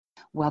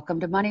Welcome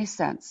to Money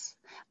Sense.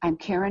 I'm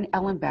Karen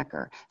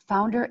Ellenbecker,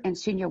 founder and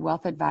senior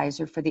wealth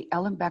advisor for the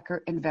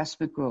Ellenbecker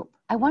Investment Group.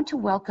 I want to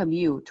welcome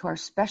you to our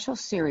special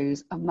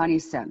series of Money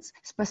Sense,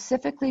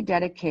 specifically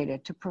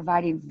dedicated to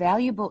providing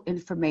valuable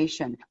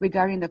information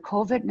regarding the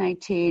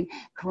COVID-19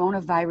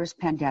 coronavirus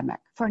pandemic.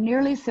 For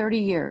nearly 30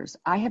 years,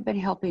 I have been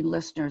helping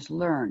listeners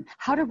learn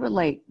how to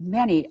relate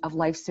many of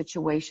life's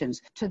situations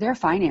to their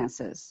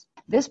finances.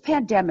 This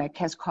pandemic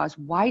has caused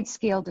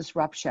wide-scale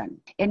disruption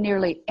in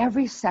nearly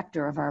every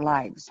sector of our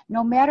lives.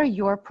 No matter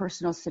your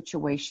personal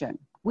situation,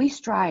 we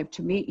strive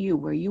to meet you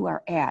where you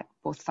are at,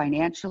 both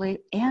financially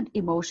and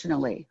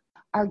emotionally.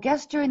 Our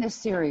guests during this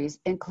series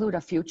include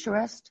a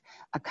futurist,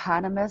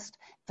 economist,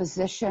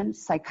 physician,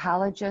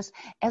 psychologist,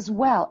 as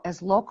well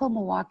as local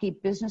Milwaukee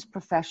business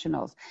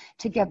professionals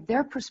to give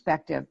their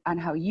perspective on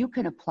how you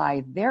can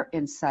apply their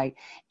insight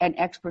and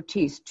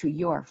expertise to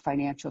your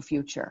financial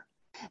future.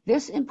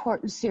 This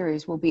important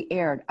series will be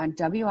aired on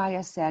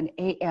WISN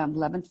AM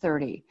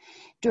 1130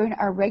 during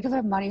our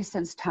regular Money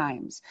Sense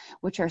times,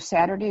 which are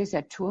Saturdays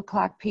at 2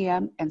 o'clock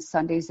p.m. and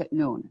Sundays at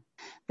noon.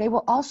 They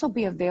will also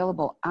be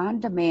available on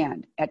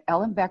demand at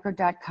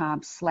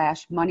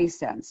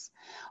ellenbecker.com/moneysense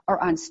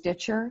or on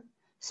Stitcher,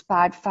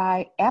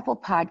 Spotify, Apple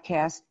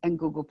Podcasts, and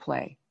Google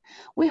Play.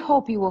 We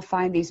hope you will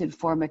find these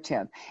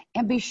informative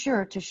and be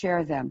sure to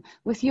share them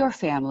with your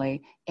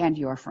family and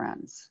your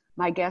friends.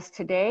 My guest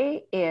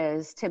today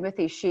is Tim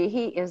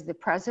Sheehy, is the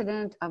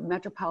president of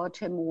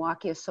Metropolitan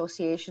Milwaukee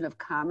Association of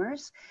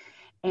Commerce,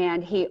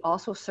 and he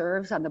also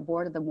serves on the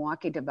board of the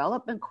Milwaukee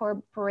Development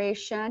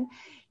Corporation.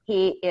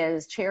 He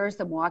chairs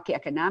the Milwaukee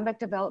Economic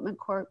Development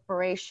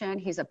Corporation.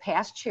 He's a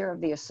past chair of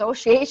the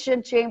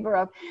Association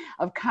Chamber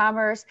of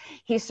Commerce.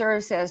 He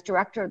serves as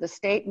director of the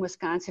State and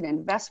Wisconsin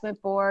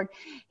Investment Board.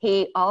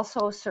 He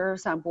also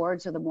serves on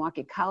boards of the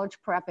Milwaukee College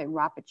Prep and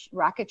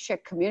Rocket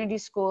Chick Community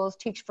Schools,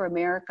 Teach for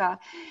America.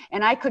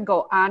 And I could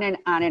go on and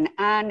on and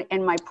on.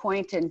 And my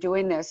point in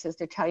doing this is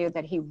to tell you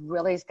that he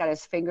really has got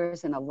his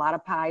fingers in a lot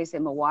of pies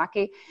in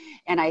Milwaukee.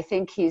 And I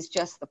think he's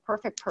just the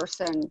perfect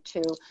person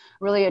to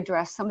really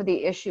address some of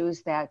the issues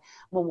that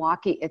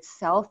Milwaukee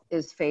itself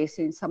is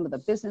facing, some of the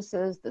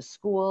businesses, the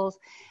schools.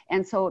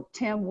 And so,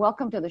 Tim,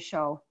 welcome to the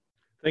show.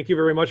 Thank you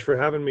very much for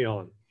having me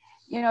on.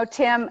 You know,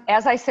 Tim,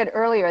 as I said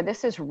earlier,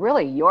 this is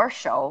really your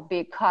show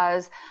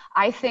because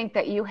I think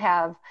that you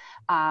have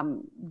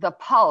the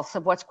pulse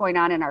of what's going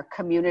on in our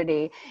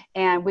community.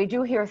 And we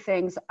do hear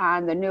things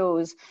on the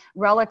news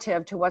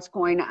relative to what's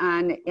going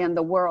on in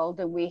the world.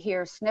 And we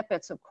hear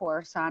snippets, of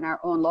course, on our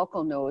own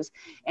local news.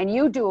 And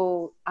you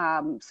do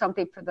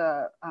something for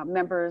the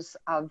members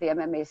of the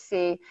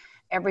MMAC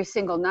every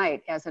single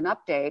night as an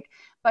update,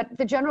 but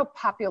the general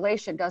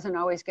population doesn't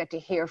always get to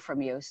hear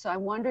from you. So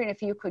I'm wondering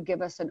if you could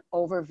give us an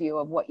overview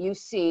of what you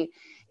see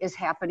is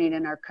happening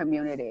in our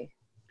community.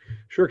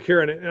 Sure,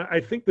 Karen.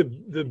 I think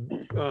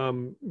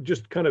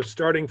just kind of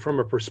starting from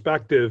a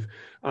perspective,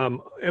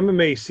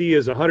 MMAC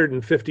is a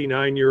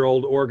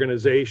 159-year-old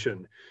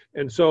organization.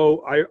 And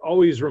so I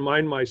always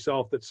remind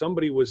myself that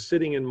somebody was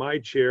sitting in my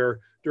chair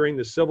during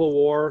the Civil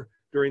War,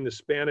 during the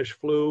Spanish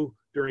flu,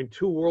 during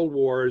 2 world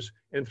wars,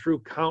 and through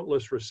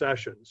countless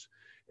recessions.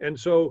 And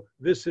so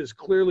this has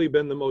clearly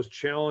been the most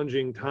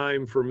challenging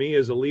time for me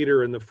as a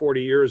leader in the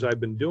 40 years I've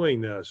been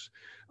doing this.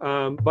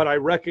 But I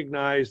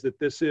recognize that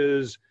this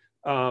is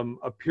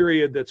a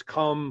period that's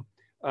come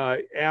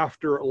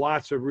after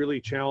lots of really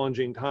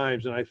challenging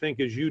times. And I think,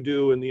 as you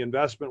do in the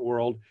investment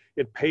world,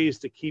 it pays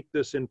to keep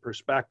this in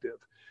perspective.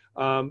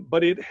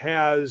 But it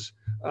has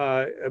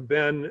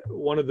been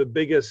one of the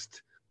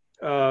biggest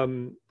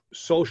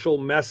social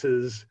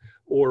messes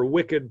or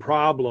wicked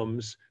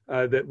problems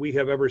that we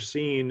have ever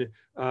seen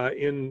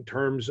in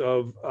terms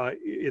of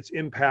its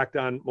impact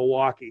on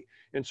Milwaukee.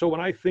 And so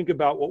when I think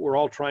about what we're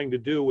all trying to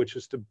do, which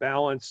is to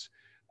balance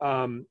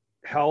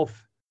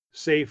health,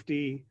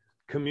 safety,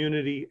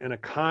 community, and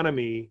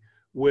economy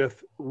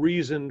with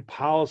reasoned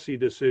policy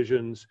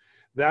decisions,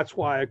 that's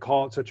why I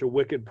call it such a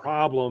wicked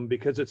problem,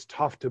 because it's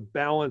tough to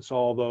balance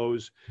all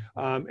those.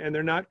 And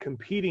they're not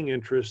competing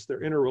interests,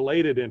 they're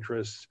interrelated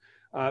interests.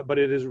 But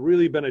it has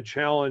really been a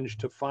challenge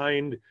to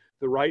find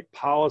the right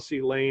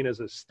policy lane as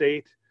a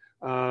state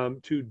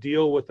to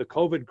deal with the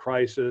COVID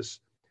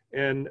crisis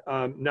and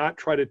not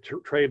try to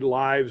trade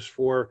lives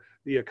for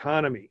the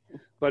economy.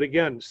 But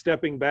again,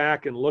 stepping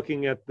back and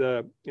looking at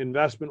the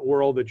investment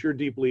world that you're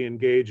deeply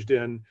engaged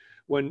in,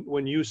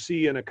 when you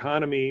see an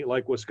economy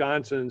like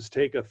Wisconsin's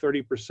take a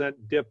 30%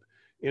 dip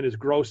in its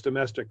gross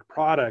domestic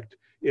product,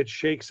 it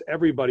shakes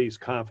everybody's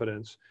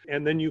confidence.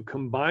 And then you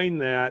combine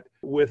that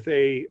with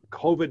a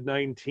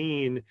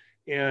COVID-19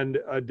 and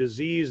a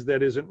disease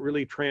that isn't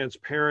really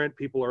transparent.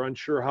 People are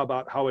unsure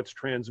about how it's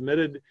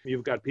transmitted.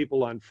 You've got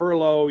people on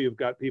furlough, you've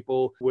got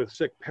people with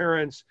sick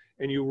parents,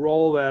 and you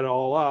roll that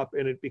all up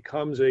and it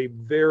becomes a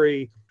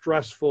very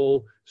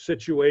stressful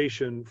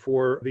situation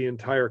for the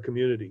entire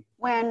community.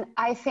 When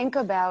I think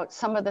about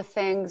some of the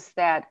things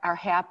that are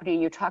happening,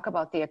 you talk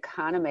about the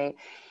economy,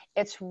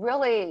 it's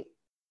really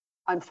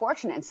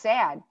unfortunate and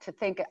sad to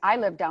think I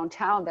live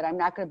downtown that I'm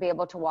not going to be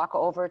able to walk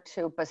over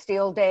to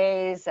Bastille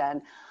Days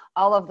and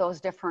all of those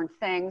different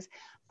things.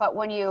 But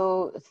when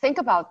you think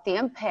about the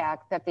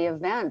impact that the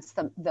events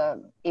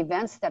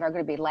that are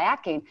going to be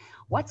lacking,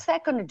 what's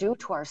that going to do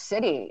to our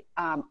city?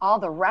 All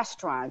the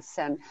restaurants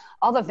and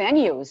all the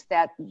venues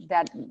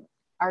that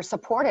are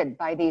supported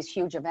by these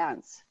huge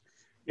events.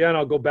 Yeah, and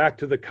I'll go back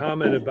to the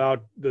comment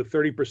about the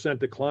 30%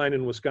 decline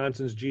in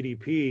Wisconsin's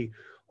GDP.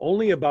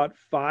 Only about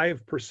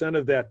 5%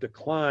 of that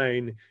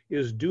decline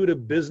is due to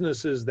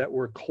businesses that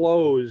were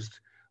closed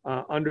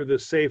under the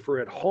Safer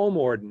at Home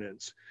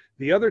ordinance.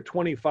 The other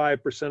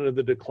 25% of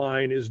the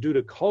decline is due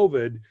to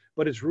COVID,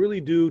 but it's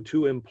really due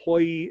to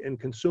employee and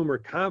consumer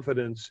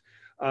confidence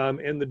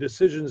and the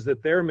decisions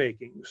that they're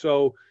making.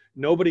 So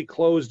nobody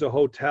closed a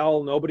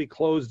hotel, nobody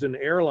closed an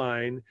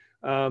airline,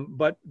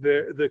 but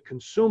the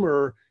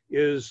consumer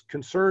is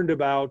concerned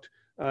about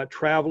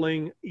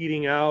traveling,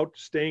 eating out,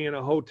 staying in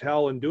a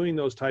hotel, and doing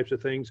those types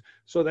of things.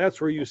 So that's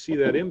where you see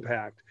that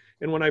impact.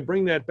 And when I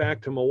bring that back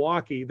to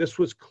Milwaukee, this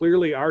was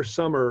clearly our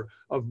summer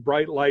of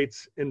bright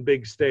lights and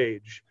big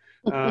stage.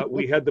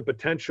 We had the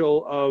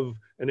potential of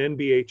an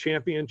NBA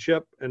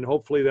championship, and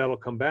hopefully that'll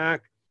come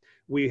back.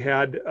 We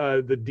had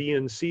the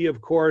DNC,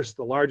 of course,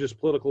 the largest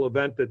political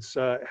event that's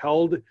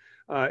held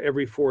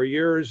every 4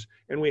 years,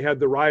 and we had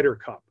the Ryder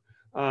Cup.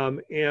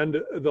 And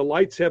the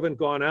lights haven't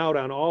gone out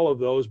on all of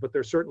those, but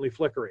they're certainly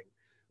flickering.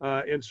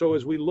 And so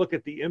as we look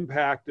at the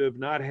impact of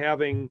not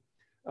having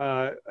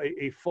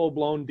a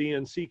full-blown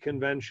DNC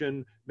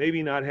convention,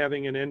 maybe not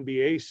having an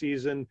NBA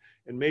season,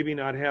 and maybe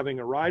not having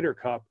a Ryder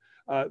Cup,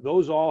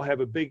 those all have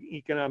a big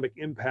economic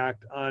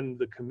impact on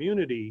the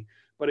community.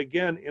 But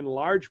again, in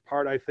large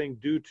part, I think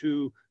due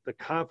to the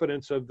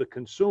confidence of the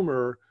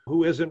consumer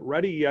who isn't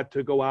ready yet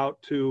to go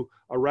out to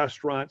a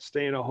restaurant,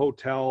 stay in a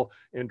hotel,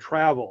 and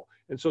travel.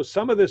 And so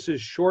some of this is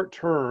short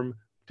term,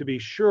 to be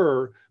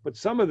sure, but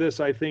some of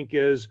this I think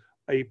is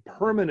a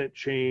permanent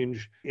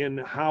change in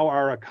how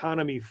our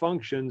economy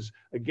functions,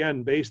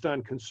 again, based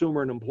on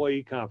consumer and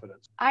employee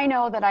confidence. I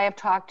know that I have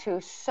talked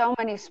to so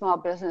many small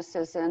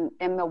businesses in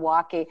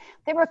Milwaukee.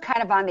 They were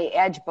kind of on the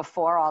edge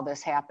before all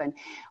this happened.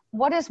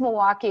 What is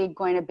Milwaukee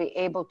going to be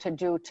able to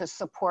do to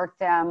support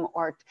them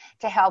or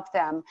to help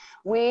them?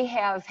 We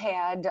have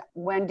had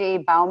Wendy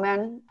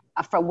Bauman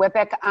from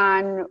WIPIC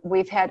on.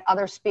 We've had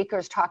other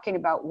speakers talking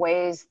about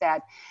ways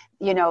that,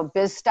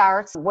 biz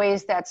starts,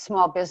 ways that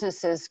small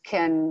businesses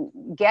can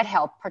get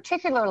help.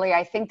 Particularly,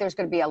 I think there's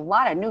going to be a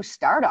lot of new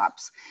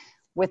startups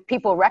with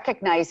people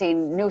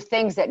recognizing new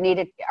things that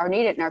are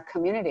needed in our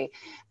community.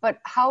 But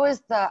how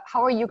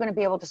are you going to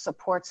be able to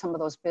support some of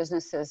those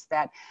businesses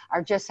that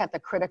are just at the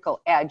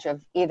critical edge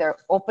of either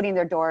opening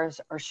their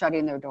doors or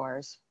shutting their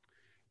doors?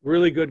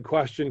 Really good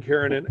question,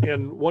 Karen.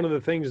 And one of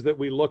the things that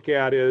we look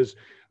at is,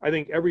 I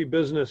think every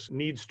business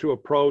needs to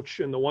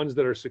approach, and the ones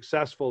that are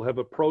successful have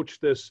approached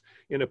this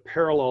in a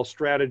parallel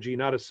strategy,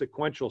 not a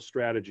sequential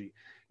strategy.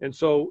 And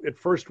so at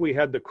first we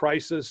had the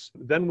crisis,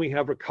 then we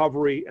have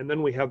recovery, and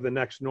then we have the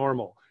next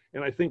normal.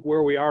 And I think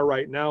where we are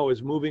right now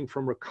is moving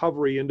from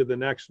recovery into the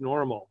next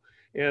normal.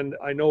 And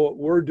I know what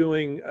we're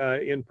doing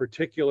in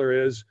particular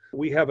is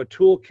we have a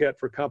toolkit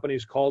for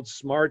companies called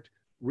Smart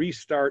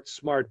Restart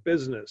Smart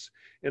Business.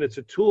 And it's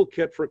a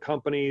toolkit for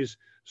companies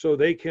so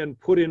they can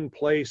put in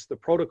place the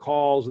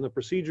protocols and the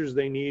procedures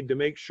they need to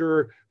make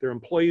sure their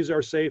employees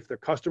are safe, their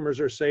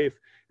customers are safe,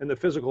 and the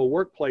physical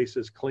workplace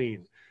is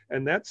clean.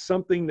 And that's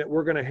something that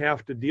we're going to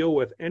have to deal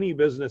with. Any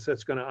business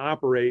that's going to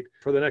operate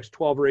for the next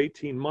 12 or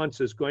 18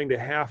 months is going to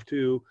have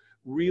to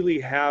really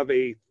have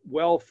a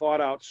well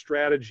thought out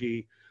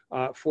strategy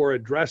for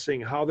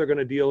addressing how they're going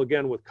to deal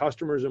again with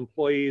customers,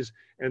 employees,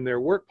 and their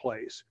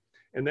workplace.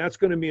 And that's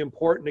going to be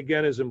important,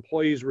 again, as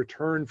employees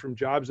return from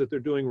jobs that they're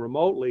doing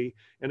remotely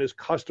and as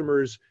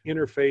customers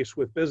interface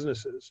with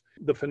businesses.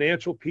 The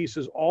financial piece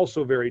is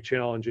also very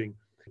challenging.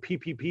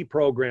 PPP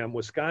program,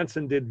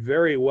 Wisconsin did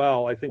very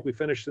well. I think we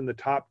finished in the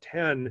top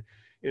 10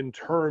 in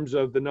terms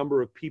of the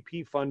number of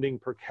PP funding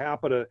per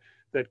capita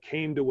that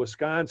came to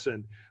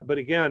Wisconsin. But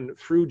again,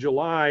 through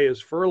July,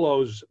 as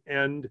furloughs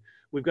end,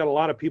 we've got a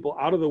lot of people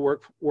out of the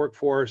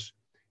workforce.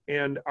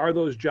 And are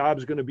those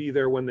jobs going to be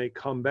there when they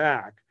come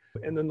back?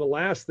 And then the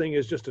last thing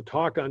is just to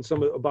talk on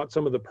about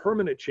some of the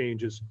permanent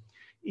changes.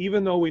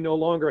 Even though we no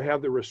longer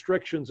have the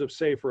restrictions of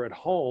Safer at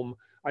Home,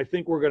 I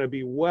think we're going to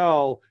be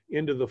well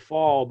into the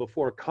fall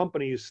before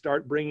companies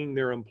start bringing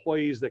their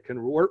employees that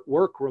can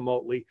work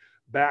remotely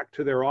back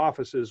to their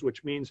offices,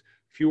 which means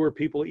fewer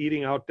people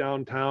eating out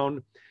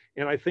downtown.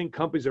 And I think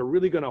companies are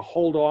really going to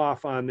hold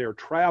off on their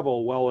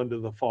travel well into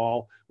the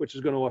fall, which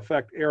is going to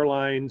affect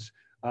airlines,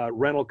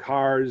 rental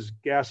cars,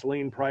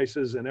 gasoline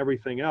prices, and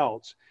everything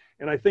else.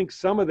 And I think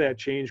some of that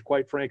change,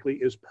 quite frankly,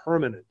 is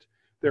permanent.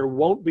 There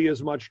won't be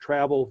as much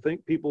travel.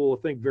 People will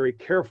think very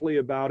carefully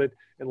about it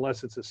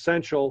unless it's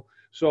essential.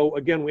 So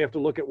again, we have to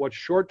look at what's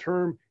short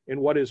term and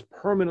what is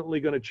permanently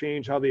going to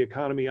change how the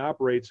economy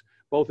operates,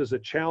 both as a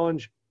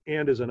challenge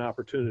and as an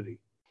opportunity.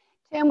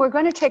 Tim, we're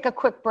going to take a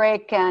quick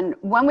break, and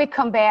when we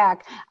come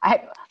back,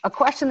 a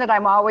question that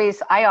I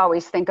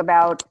always think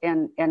about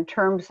in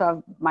terms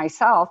of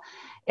myself,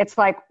 it's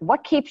like,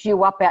 what keeps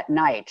you up at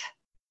night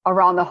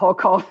around the whole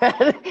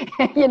COVID?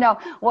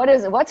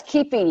 What's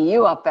keeping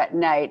you up at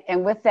night?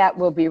 And with that,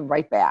 we'll be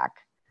right back.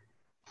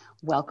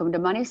 Welcome to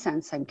Money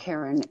Sense. I'm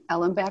Karen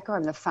Ellenbecker.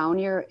 I'm the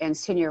founder and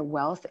senior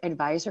wealth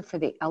advisor for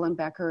the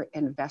Ellenbecker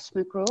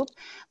Investment Group.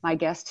 My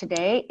guest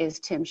today is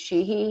Tim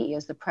Sheehy. He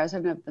is the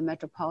president of the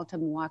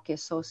Metropolitan Milwaukee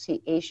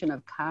Association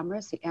of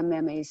Commerce, the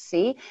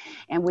MMAC.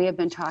 And we have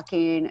been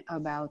talking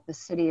about the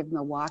city of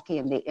Milwaukee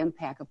and the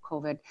impact of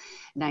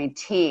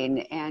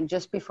COVID-19. And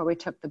just before we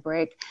took the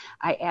break,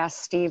 I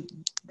asked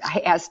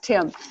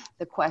Tim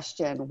the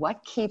question,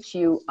 what keeps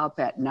you up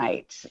at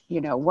night?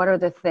 What are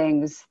the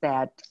things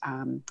that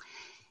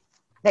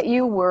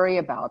you worry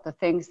about, the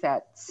things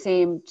that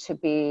seem to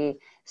be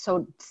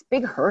so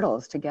big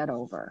hurdles to get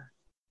over?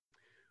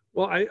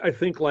 Well, I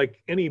think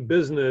like any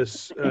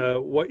business,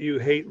 what you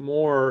hate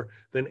more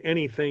than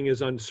anything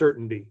is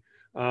uncertainty.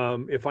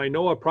 If I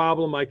know a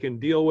problem, I can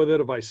deal with it.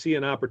 If I see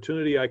an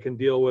opportunity, I can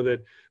deal with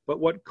it. But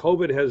what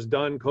COVID has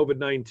done,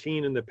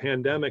 COVID-19 and the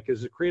pandemic,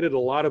 is it created a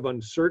lot of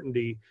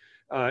uncertainty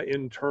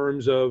in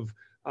terms of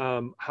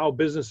how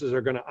businesses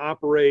are going to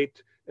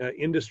operate,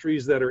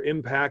 industries that are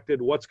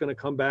impacted, what's going to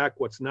come back,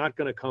 what's not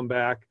going to come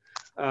back.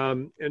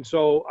 And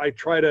so I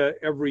try to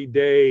every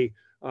day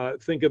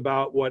think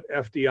about what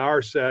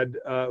FDR said,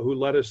 who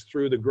led us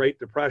through the Great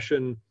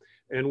Depression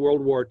and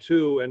World War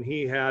II. And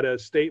he had a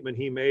statement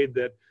he made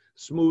that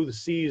smooth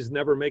seas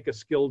never make a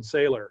skilled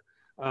sailor.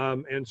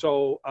 And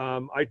so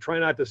I try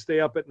not to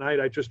stay up at night.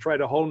 I just try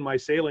to hone my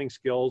sailing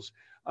skills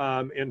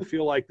and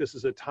feel like this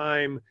is a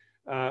time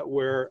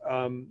where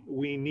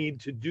we need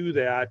to do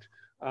that.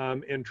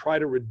 And try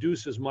to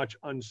reduce as much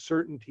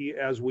uncertainty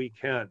as we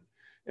can.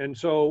 And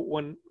so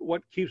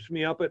what keeps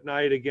me up at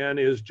night again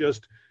is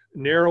just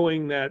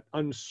narrowing that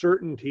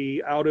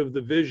uncertainty out of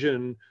the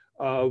vision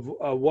of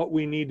what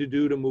we need to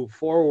do to move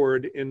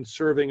forward in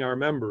serving our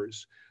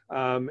members.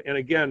 And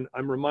again,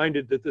 I'm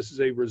reminded that this is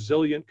a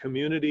resilient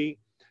community.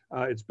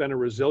 It's been a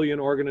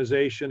resilient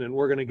organization, and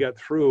we're going to get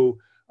through.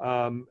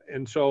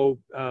 And so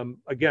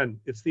again,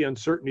 it's the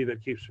uncertainty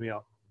that keeps me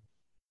up.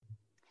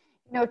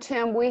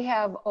 Tim, we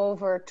have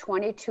over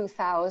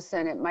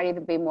 22,000, it might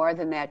even be more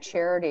than that,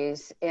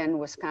 charities in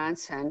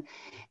Wisconsin.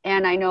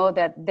 And I know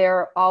that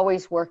they're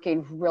always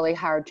working really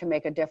hard to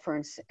make a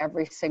difference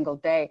every single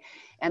day.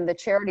 And the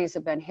charities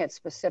have been hit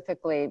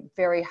specifically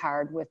very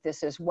hard with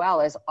this, as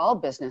well as all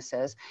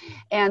businesses.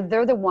 And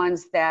they're the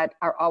ones that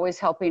are always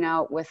helping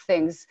out with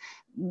things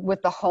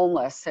with the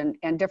homeless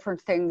and different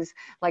things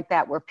like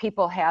that, where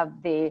people have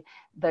the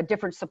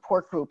different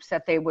support groups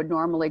that they would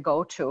normally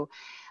go to.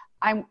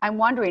 I'm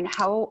wondering,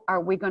 how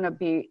are we going to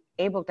be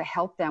able to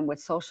help them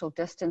with social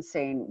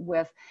distancing,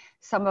 with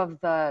some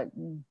of the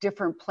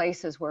different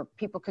places where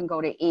people can go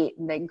to eat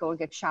and they can go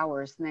get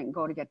showers and they can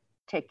go to get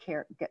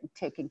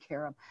taken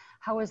care of?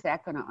 How is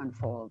that going to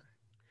unfold?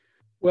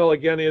 Well,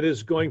 again, it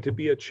is going to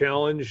be a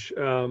challenge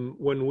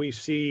when we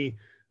see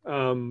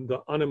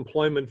the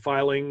unemployment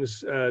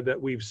filings that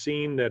we've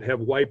seen that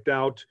have wiped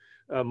out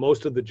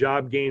most of the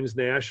job gains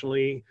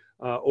nationally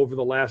over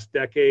the last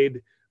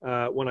decade.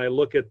 When I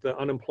look at the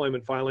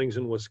unemployment filings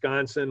in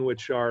Wisconsin,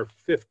 which are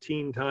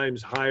 15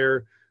 times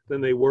higher than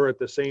they were at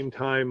the same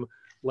time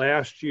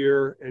last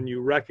year, and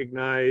you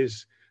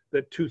recognize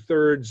that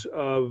 2/3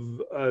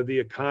 of the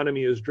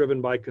economy is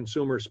driven by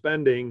consumer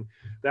spending,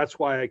 that's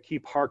why I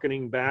keep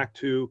hearkening back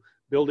to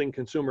building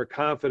consumer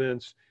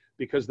confidence,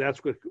 because that's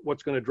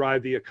what's going to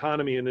drive the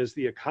economy. And as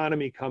the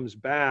economy comes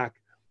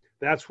back,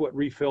 that's what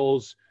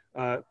refills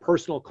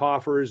personal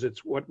coffers.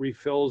 It's what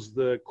refills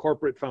the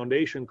corporate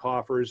foundation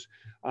coffers,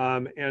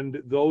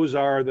 and those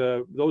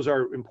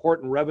are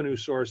important revenue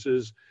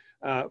sources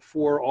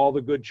for all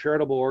the good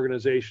charitable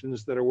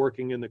organizations that are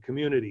working in the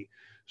community.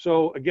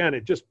 So again,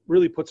 it just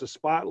really puts a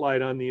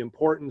spotlight on the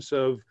importance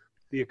of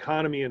the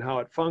economy and how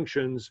it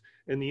functions,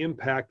 and the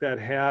impact that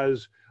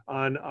has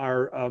on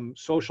our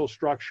social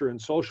structure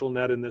and social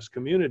net in this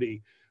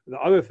community.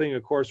 The other thing,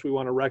 of course, we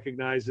want to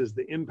recognize is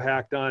the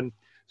impact on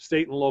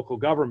state and local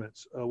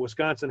governments.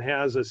 Wisconsin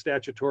has a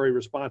statutory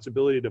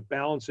responsibility to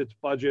balance its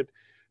budget.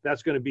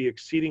 That's going to be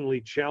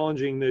exceedingly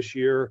challenging this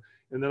year.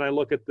 And then I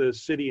look at the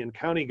city and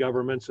county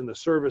governments and the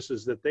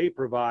services that they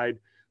provide.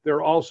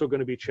 They're also going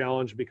to be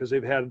challenged because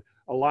they've had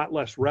a lot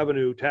less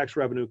revenue, tax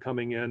revenue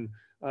coming in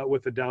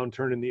with the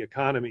downturn in the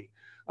economy.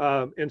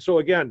 And so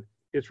again,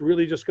 it's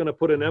really just going to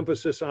put an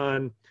emphasis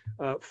on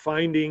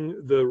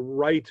finding the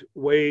right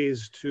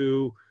ways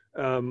to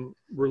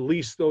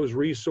release those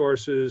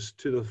resources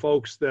to the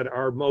folks that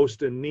are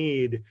most in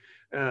need.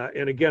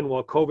 And again,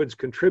 while COVID's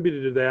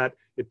contributed to that,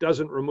 it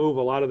doesn't remove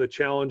a lot of the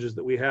challenges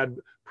that we had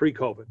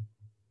pre-COVID.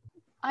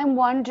 I'm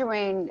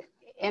wondering,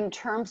 in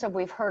terms of,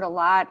 we've heard a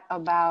lot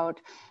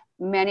about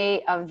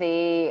many of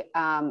the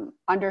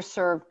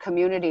underserved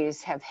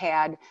communities have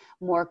had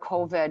more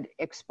COVID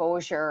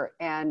exposure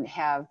and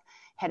have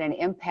had an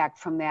impact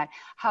from that.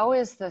 How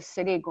is the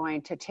city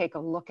going to take a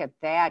look at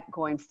that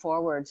going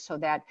forward so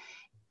that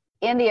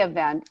in the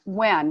event,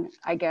 when,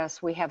 I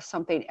guess, we have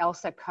something else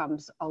that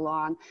comes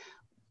along,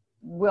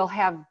 we'll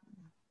have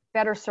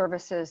better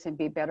services and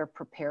be better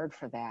prepared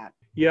for that?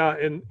 Yeah,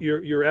 and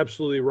you're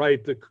absolutely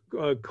right. The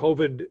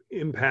COVID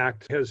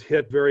impact has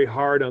hit very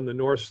hard on the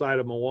north side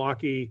of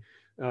Milwaukee,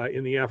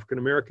 in the African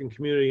American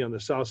community, on the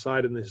south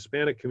side in the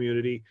Hispanic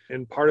community,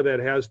 and part of that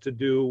has to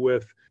do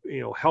with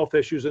health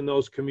issues in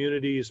those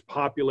communities,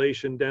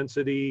 population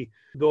density.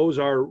 Those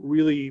are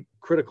really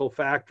critical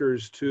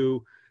factors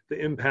to the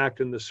impact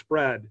and the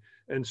spread.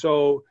 And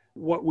so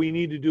what we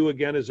need to do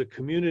again as a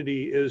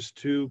community is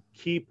to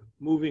keep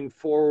moving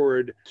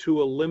forward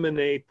to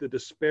eliminate the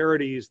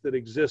disparities that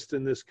exist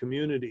in this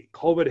community.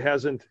 COVID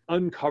hasn't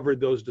uncovered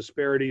those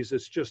disparities,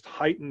 it's just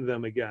heightened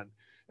them again.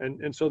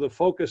 And so the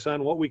focus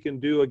on what we can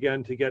do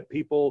again to get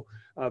people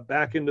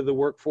back into the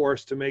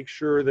workforce, to make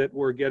sure that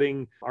we're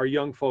getting our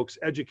young folks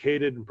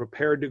educated and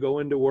prepared to go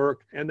into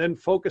work, and then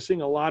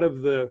focusing a lot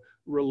of the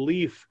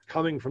relief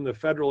coming from the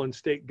federal and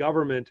state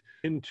government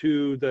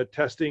into the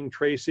testing,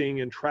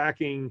 tracing, and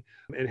tracking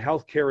and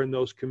healthcare in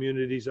those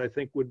communities, I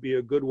think would be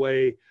a good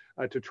way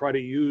to try to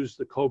use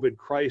the COVID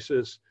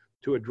crisis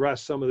to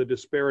address some of the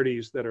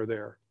disparities that are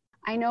there.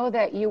 I know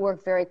that you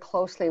work very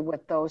closely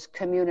with those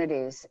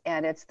communities,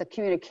 and it's the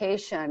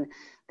communication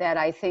that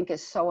I think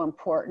is so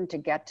important to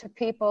get to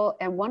people.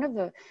 And one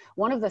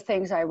of the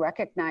things I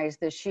recognized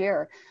this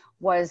year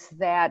was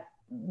that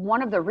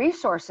one of the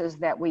resources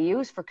that we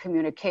use for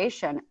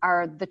communication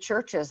are the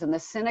churches and the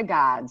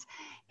synagogues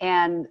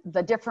and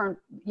the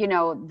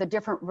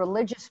different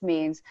religious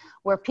means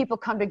where people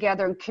come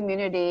together in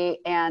community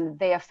and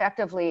they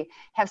effectively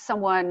have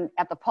someone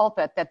at the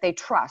pulpit that they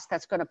trust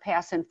that's going to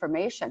pass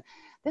information.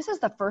 This is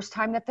the first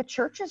time that the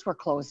churches were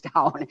closed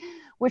down,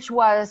 which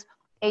was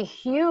a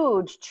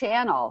huge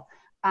channel,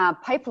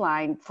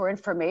 pipeline for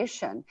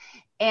information.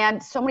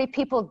 And so many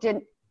people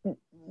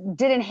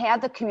didn't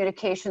have the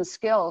communication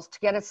skills to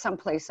get it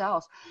someplace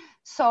else.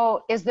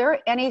 So is there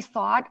any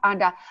thought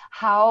on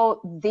how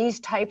these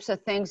types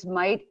of things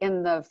might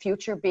in the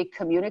future be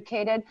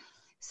communicated,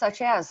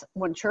 such as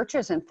when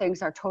churches and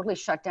things are totally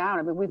shut down?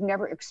 I mean, we've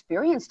never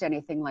experienced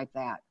anything like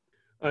that.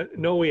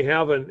 No, we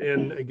haven't.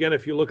 And again,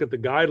 if you look at the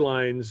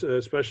guidelines,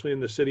 especially in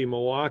the city of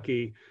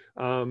Milwaukee,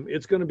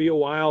 it's going to be a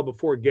while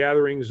before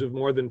gatherings of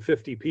more than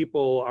 50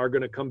 people are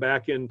going to come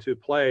back into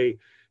play.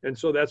 And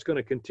so that's going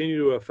to continue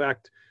to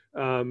affect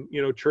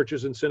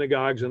churches and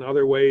synagogues and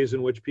other ways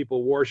in which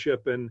people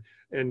worship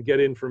and get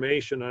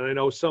information. And I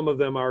know some of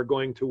them are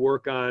going to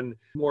work on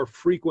more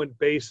frequent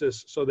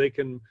basis so they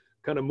can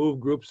kind of move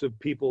groups of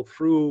people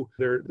through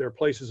their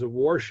places of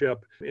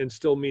worship and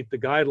still meet the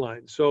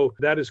guidelines. So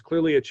that is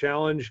clearly a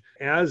challenge,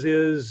 as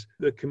is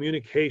the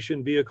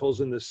communication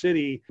vehicles in the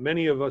city.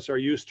 Many of us are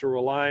used to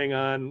relying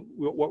on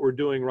what we're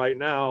doing right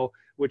now,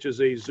 which is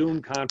a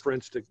Zoom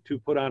conference to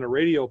put on a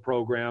radio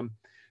program.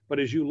 But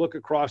as you look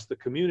across the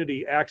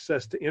community,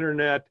 access to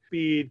internet,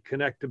 speed,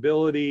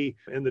 connectability,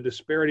 and the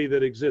disparity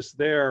that exists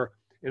there.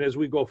 And as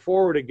we go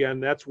forward again,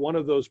 that's one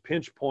of those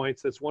pinch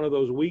points, that's one of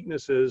those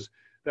weaknesses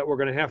that we're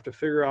going to have to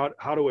figure out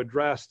how to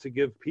address to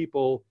give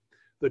people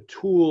the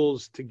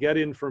tools to get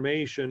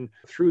information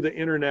through the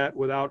internet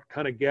without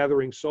kind of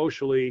gathering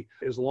socially,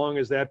 as long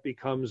as that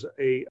becomes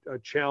a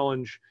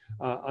challenge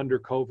under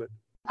COVID.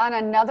 On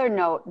another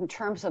note, in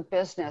terms of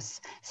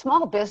business,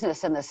 small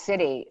business in the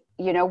city,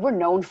 we're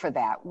known for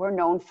that. We're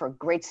known for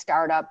great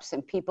startups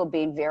and people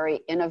being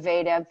very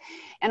innovative.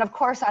 And of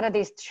course, out of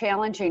these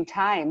challenging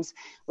times,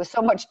 with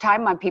so much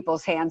time on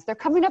people's hands, they're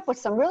coming up with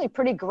some really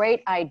pretty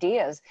great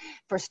ideas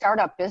for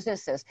startup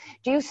businesses.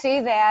 Do you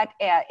see that?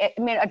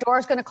 A door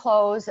is going to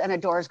close and a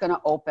door is going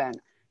to open.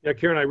 Yeah,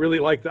 Karen, I really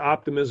like the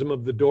optimism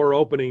of the door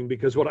opening,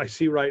 because what I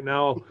see right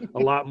now a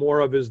lot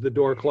more of is the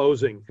door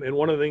closing. And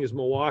one of the things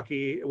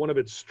Milwaukee, one of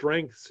its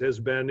strengths has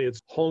been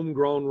its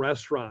homegrown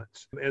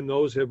restaurants. And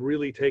those have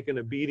really taken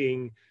a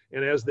beating.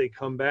 And as they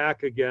come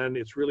back again,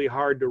 it's really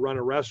hard to run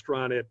a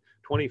restaurant at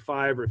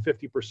 25 or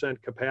 50%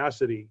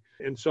 capacity.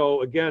 And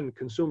so again,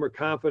 consumer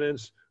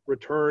confidence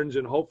returns,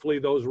 and hopefully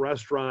those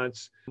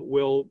restaurants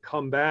will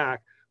come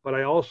back. But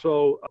I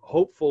also,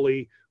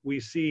 hopefully, we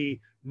see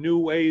new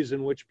ways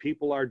in which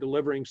people are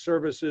delivering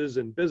services,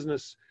 and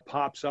business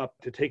pops up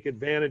to take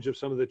advantage of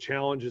some of the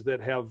challenges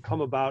that have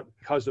come about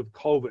because of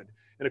COVID.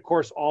 And of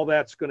course, all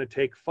that's going to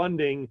take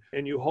funding,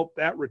 and you hope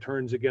that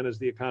returns again as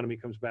the economy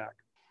comes back.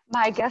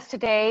 My guest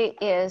today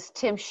is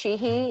Tim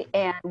Sheehy,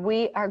 and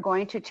we are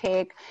going to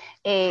take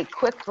a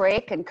quick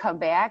break and come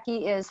back.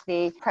 He is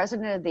the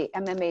president of the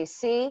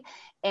MMAC.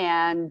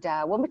 And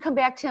when we come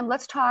back, Tim,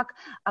 let's talk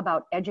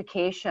about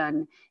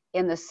education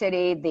in the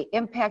city, the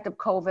impact of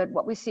COVID,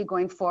 what we see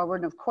going forward.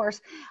 And of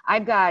course,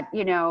 I've got,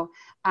 a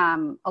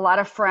lot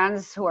of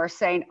friends who are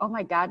saying, oh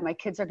my God, my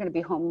kids are going to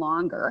be home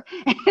longer.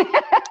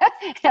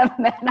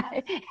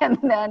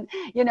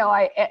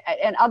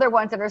 and other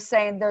ones that are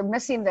saying they're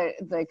missing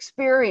the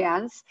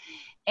experience.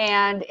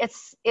 And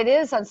it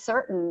is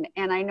uncertain.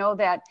 And I know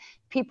that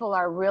people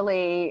are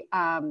really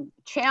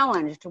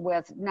challenged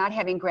with not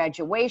having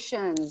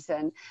graduations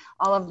and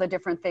all of the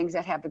different things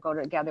that have to go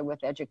together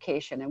with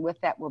education. And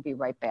with that, we'll be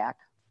right back.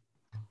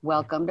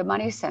 Welcome to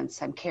Money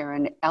Sense. I'm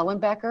Karen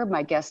Ellenbecker.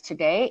 My guest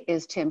today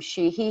is Tim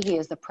Sheehy. He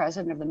is the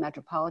president of the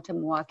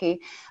Metropolitan Milwaukee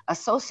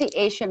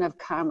Association of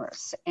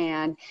Commerce,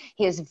 and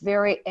he is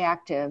very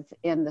active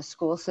in the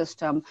school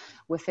system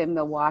within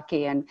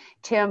Milwaukee. And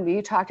Tim,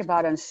 you talked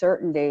about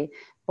uncertainty.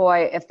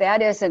 Boy, if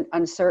that isn't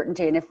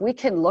uncertainty, and if we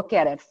can look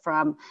at it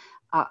from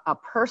a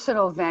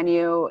personal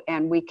venue,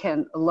 and we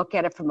can look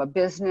at it from a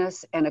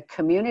business and a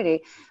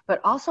community,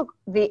 but also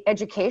the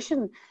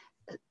education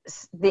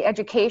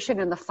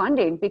and the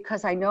funding,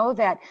 because I know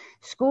that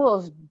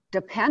schools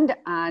depend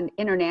on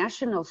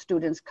international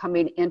students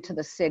coming into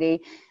the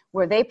city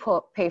where they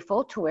pay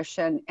full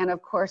tuition. And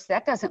of course,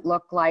 that doesn't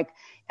look like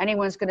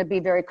anyone's going to be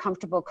very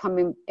comfortable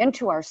coming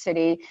into our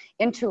city,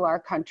 into our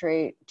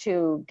country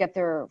to get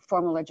their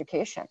formal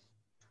education.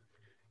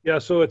 Yeah,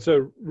 so it's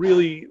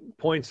really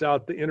points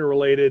out the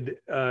interrelated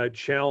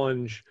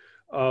challenge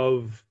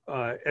of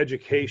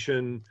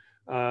education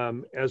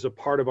as a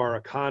part of our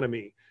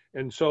economy.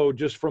 And so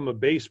just from a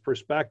base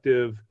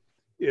perspective,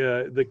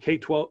 the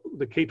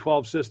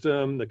K-12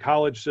 system, the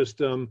college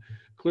system,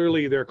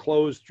 clearly they're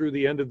closed through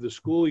the end of the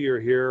school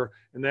year here,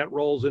 and that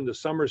rolls into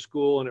summer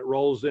school and it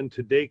rolls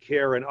into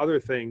daycare and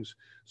other things.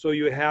 So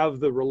you have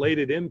the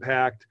related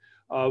impact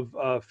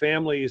of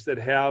families that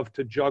have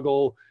to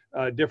juggle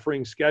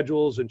differing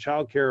schedules and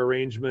childcare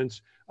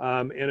arrangements.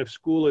 And if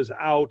school is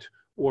out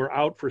or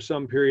out for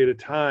some period of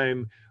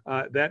time,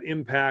 that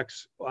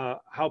impacts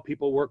how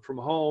people work from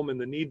home and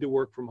the need to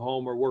work from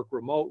home or work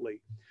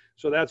remotely.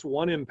 So that's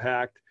one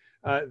impact.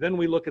 Then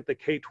we look at the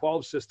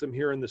K-12 system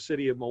here in the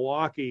city of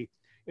Milwaukee,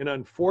 and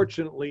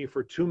unfortunately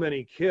for too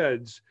many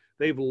kids,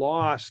 they've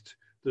lost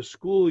the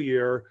school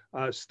year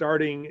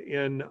starting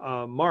in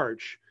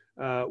March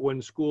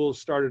when schools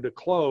started to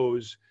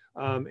close,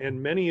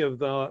 and many of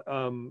the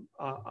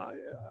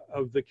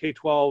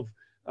K-12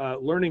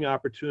 learning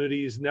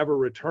opportunities never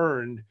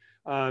returned,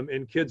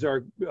 and kids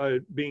are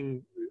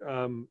being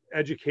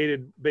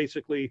educated,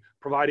 basically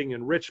providing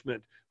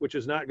enrichment, which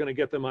is not going to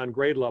get them on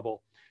grade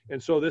level.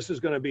 And so this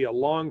is going to be a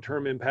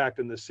long-term impact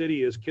in the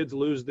city as kids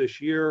lose this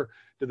year.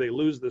 Do they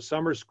lose the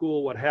summer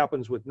school? What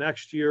happens with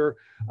next year?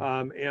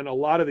 And a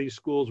lot of these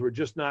schools were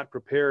just not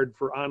prepared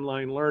for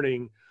online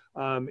learning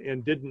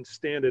and didn't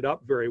stand it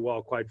up very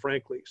well, quite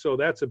frankly. So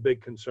that's a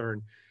big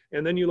concern.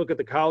 And then you look at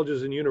the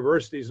colleges and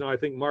universities. Now, I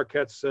think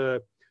Marquette's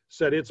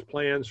set its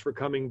plans for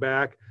coming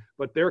back,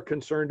 but they're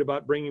concerned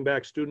about bringing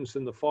back students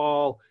in the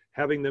fall,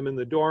 having them in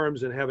the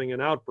dorms and having an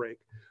outbreak.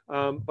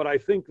 But I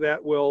think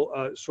that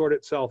will sort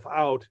itself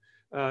out.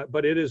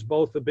 But it is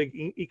both a big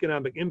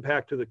economic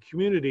impact to the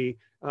community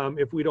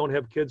if we don't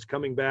have kids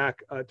coming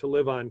back to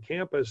live on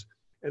campus.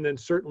 And then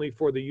certainly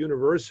for the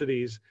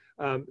universities,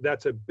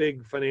 that's a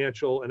big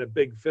financial and a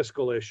big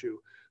fiscal issue.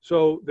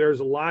 So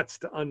there's lots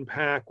to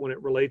unpack when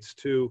it relates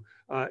to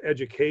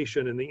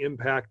education and the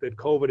impact that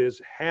COVID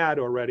has had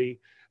already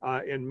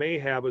and may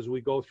have as we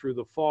go through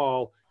the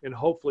fall and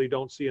hopefully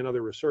don't see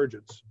another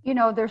resurgence. You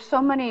know, there's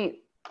so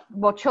many,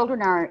 well,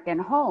 children are in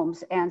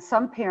homes, and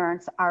some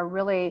parents are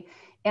really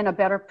in a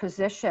better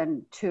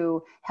position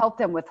to help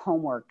them with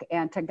homework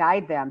and to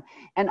guide them,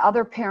 and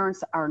other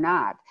parents are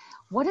not.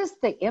 What is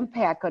the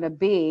impact going to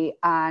be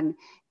on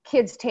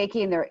kids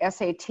taking their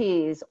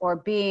SATs or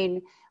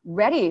being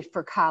ready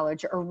for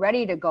college or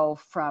ready to go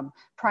from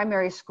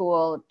primary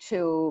school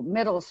to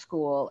middle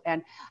school?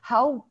 And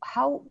how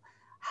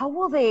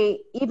will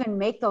they even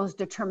make those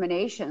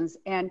determinations?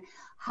 And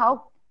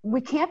how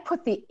we can't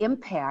put the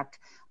impact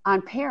on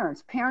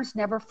parents. Parents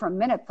never for a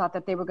minute thought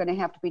that they were going to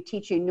have to be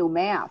teaching new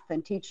math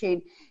and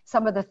teaching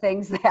some of the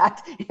things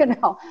that, you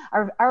know,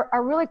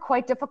 are really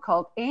quite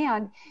difficult.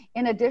 And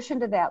in addition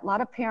to that, a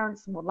lot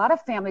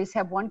of families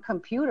have one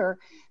computer.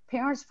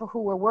 Parents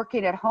who were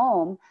working at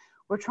home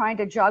were trying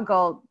to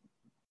juggle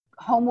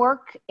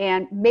homework,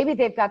 and maybe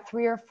they've got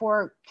 3 or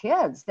 4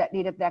 kids that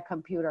needed that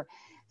computer.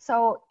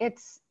 So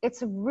it's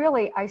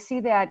really, I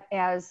see that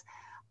as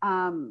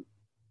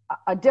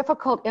a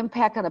difficult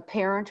impact on a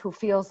parent who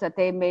feels that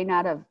they may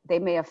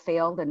have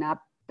failed and not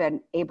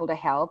been able to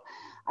help.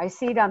 I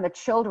see it on the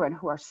children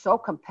who are so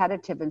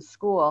competitive in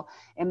school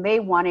and may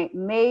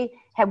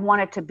have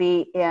wanted to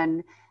be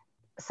in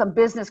some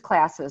business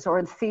classes or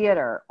in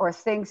theater or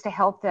things to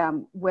help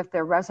them with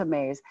their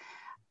resumes.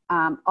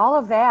 All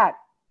of that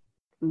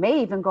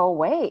may even go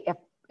away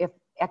if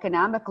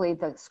economically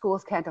the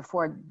schools can't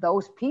afford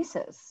those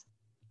pieces.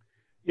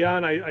 Yeah,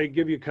 and I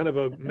give you kind of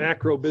a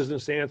macro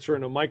business answer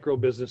and a micro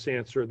business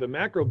answer. The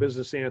macro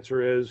business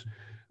answer is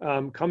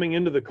coming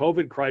into the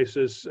COVID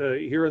crisis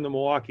here in the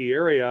Milwaukee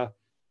area,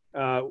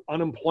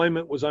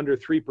 unemployment was under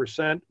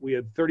 3%. We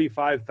had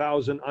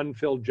 35,000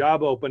 unfilled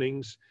job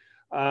openings,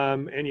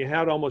 and you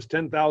had almost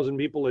 10,000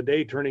 people a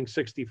day turning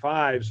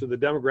 65, so the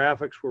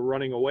demographics were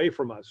running away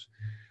from us.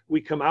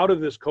 We come out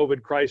of this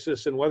COVID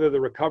crisis, and whether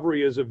the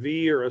recovery is a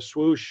V or a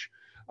swoosh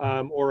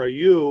or a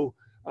U,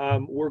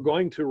 we're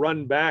going to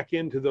run back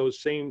into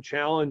those same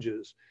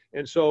challenges.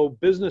 And so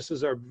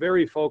businesses are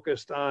very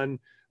focused on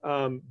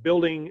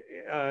building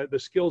the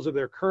skills of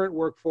their current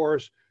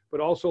workforce, but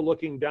also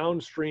looking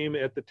downstream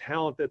at the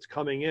talent that's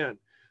coming in.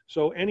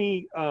 So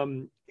any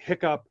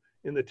hiccup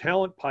in the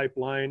talent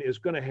pipeline is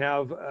going to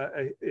have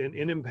an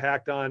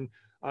impact on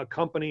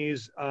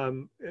companies,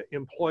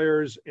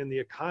 employers, and the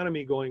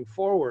economy going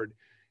forward.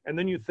 And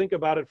then you think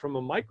about it from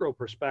a micro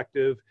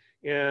perspective.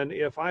 And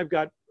if I've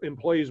got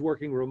employees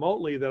working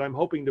remotely that I'm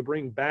hoping to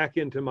bring back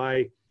into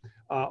my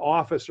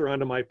office or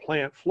onto my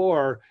plant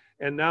floor,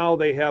 and now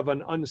they have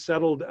an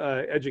unsettled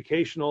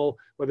educational,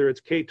 whether it's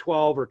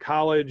K-12 or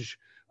college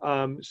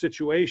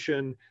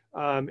situation,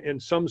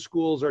 and some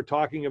schools are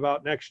talking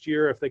about next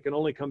year, if they can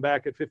only come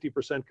back at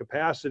 50%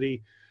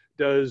 capacity,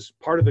 do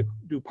part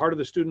of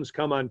the students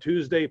come on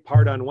Tuesday,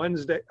 part on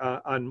Wednesday,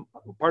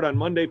 part on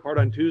Monday, part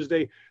on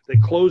Tuesday? They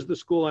close the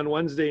school on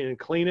Wednesday and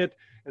clean it,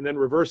 and then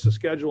reverse the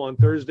schedule on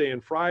Thursday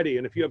and Friday.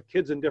 And if you have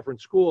kids in different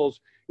schools,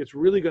 it's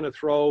really going to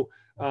throw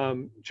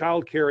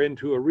childcare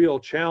into a real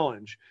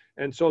challenge.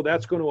 And so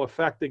that's going to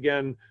affect,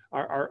 again,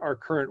 our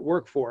current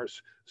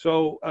workforce.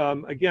 So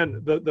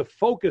again, the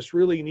focus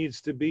really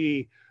needs to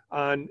be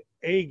on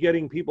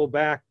getting people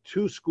back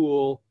to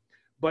school,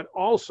 but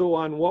also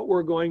on what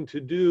we're going to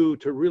do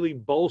to really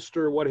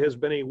bolster what has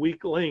been a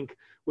weak link,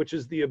 which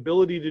is the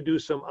ability to do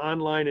some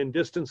online and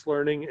distance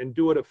learning and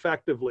do it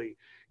effectively.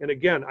 And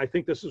again, I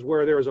think this is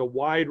where there is a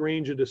wide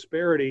range of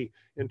disparity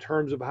in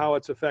terms of how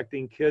it's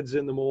affecting kids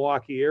in the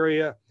Milwaukee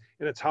area,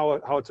 and it's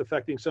how it's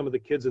affecting some of the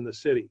kids in the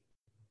city.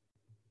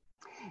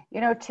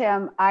 You know,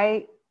 Tim,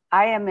 I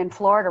am in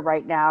Florida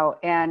right now,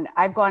 and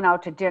I've gone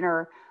out to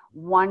dinner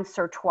once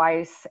or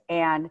twice,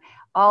 and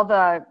all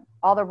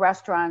the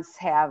restaurants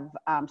have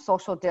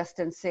social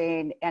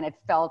distancing, and it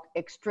felt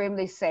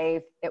extremely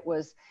safe.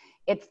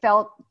 It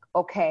felt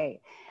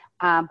okay.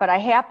 But I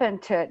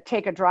happened to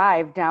take a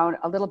drive down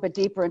a little bit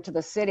deeper into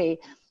the city,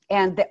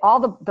 and all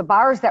the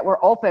bars that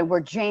were open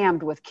were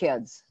jammed with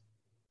kids.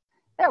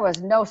 There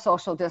was no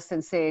social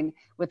distancing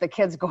with the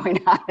kids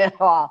going on at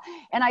all.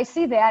 And I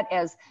see that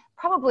as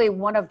probably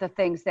one of the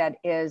things that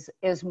is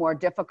more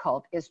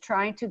difficult, is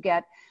trying to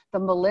get the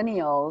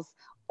millennials,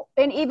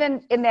 and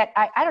even in that,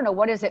 I don't know,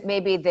 what is it,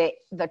 maybe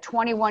the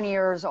 21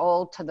 years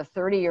old to the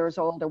 30 years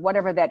old, or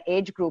whatever that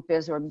age group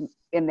is, or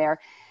in there,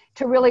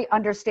 to really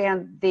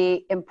understand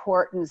the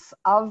importance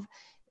of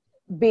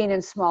being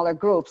in smaller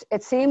groups.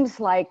 It seems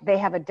like they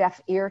have a deaf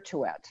ear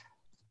to it.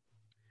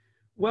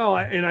 Well,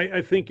 and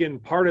I think in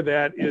part of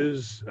that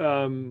is,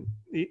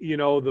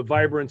 the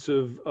vibrance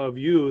of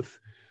youth,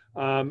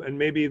 and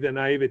maybe the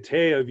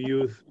naivete of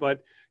youth,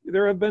 but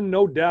there have been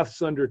no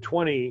deaths under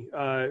 20,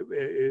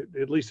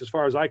 at least as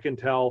far as I can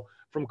tell,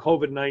 from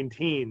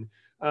COVID-19.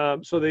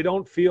 So they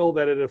don't feel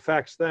that it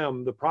affects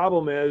them. The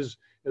problem is,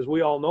 as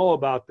we all know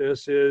about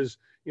this, is,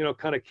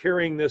 kind of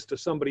carrying this to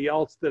somebody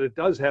else that it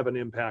does have an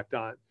impact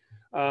on.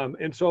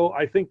 And so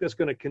I think that's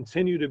going to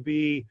continue to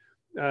be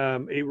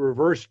a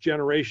reverse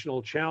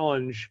generational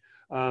challenge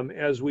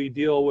as we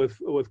deal with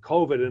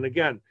COVID. And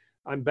again,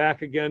 I'm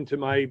back again to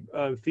my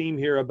theme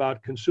here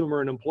about consumer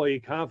and employee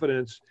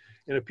confidence.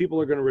 And if people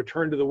are going to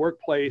return to the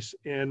workplace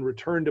and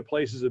return to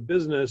places of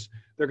business,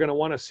 they're going to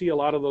want to see a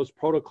lot of those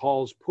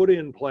protocols put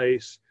in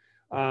place,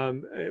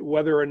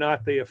 whether or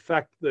not they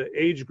affect the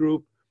age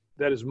group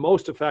that is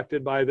most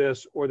affected by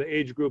this or the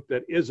age group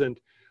that isn't.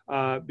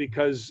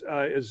 Because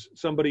as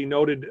somebody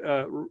noted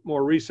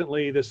more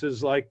recently, this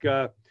is like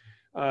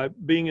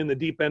being in the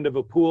deep end of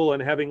a pool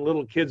and having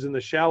little kids in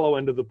the shallow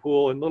end of the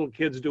pool, and little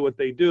kids do what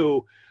they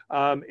do,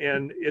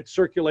 and it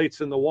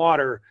circulates in the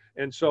water.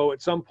 And so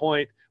at some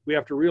point, we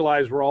have to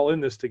realize we're all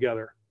in this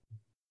together.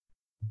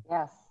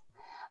 Yes.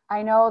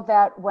 I know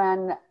that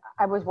when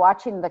I was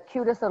watching the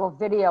cutest little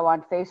video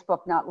on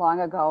Facebook not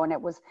long ago, and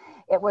it was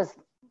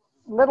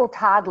little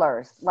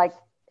toddlers, like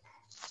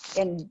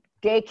in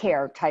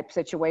daycare type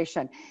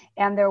situation.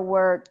 And there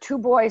were 2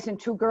 boys and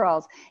 2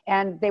 girls,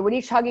 and they would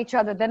each hug each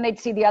other. Then they'd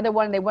see the other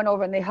one, and they went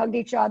over and they hugged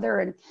each other.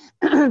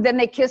 And then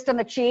they kissed on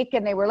the cheek,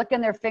 and they were licking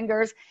their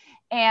fingers.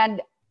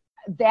 And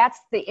that's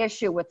the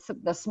issue with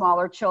the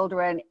smaller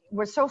children.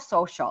 We're so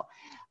social.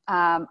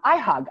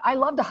 I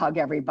love to hug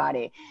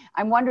everybody.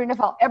 I'm wondering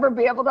if I'll ever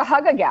be able to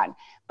hug again.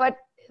 But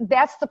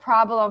that's the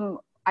problem,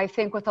 I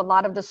think, with a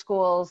lot of the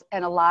schools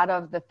and a lot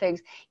of the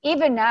things.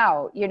 Even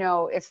now,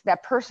 it's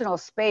that personal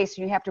space.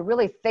 You have to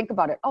really think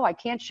about it. Oh, I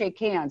can't shake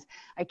hands.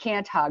 I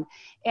can't hug.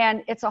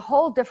 And it's a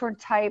whole different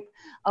type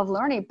of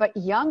learning. But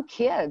young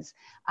kids,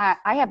 I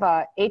have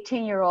a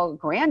 18-year-old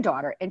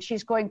granddaughter, and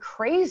she's going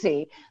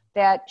crazy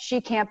that she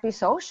can't be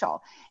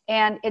social.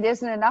 And it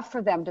isn't enough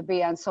for them to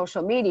be on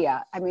social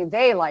media. I mean,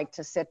 they like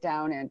to sit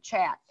down and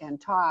chat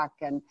and talk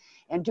and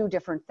do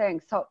different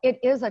things. So it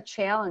is a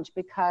challenge,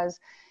 because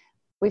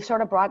we've sort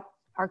of brought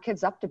our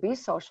kids up to be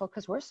social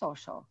because we're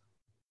social.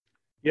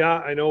 Yeah,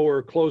 I know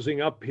we're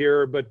closing up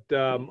here, but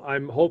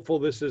I'm hopeful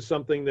this is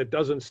something that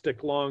doesn't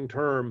stick long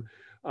term.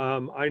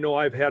 I know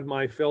I've had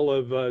my fill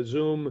of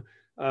Zoom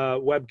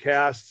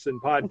webcasts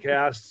and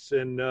podcasts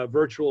and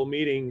virtual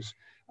meetings,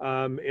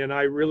 and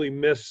I really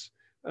miss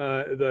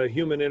the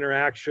human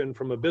interaction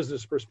from a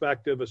business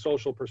perspective, a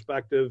social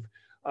perspective,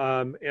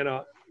 and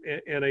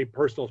a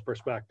personal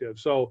perspective.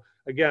 So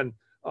again,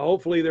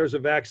 hopefully there's a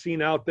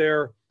vaccine out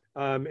there,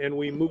 and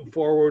we move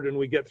forward and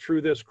we get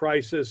through this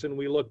crisis and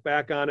we look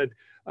back on it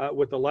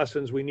with the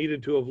lessons we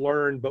needed to have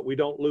learned, but we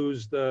don't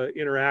lose the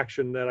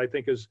interaction that I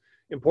think is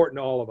important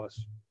to all of us.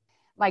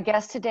 My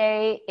guest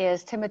today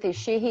is Tim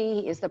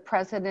Sheehy. He is the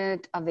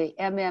president of the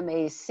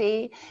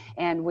MMAC,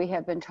 and we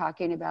have been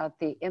talking about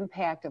the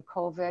impact of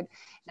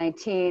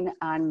COVID-19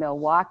 on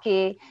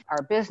Milwaukee,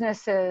 our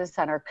businesses,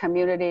 on our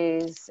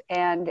communities,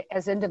 and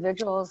as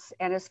individuals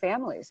and as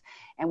families.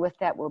 And with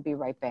that, we'll be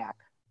right back.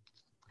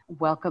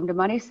 Welcome to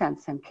Money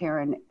Sense. I'm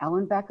Karen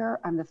Ellenbecker.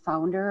 I'm the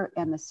founder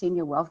and the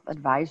senior wealth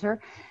advisor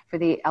for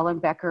the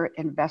Ellenbecker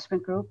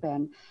Investment Group,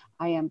 and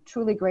I am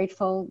truly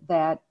grateful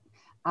that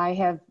I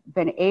have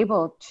been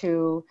able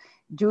to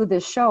do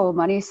this show,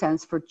 Money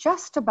Sense, for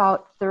just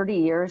about 30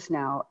 years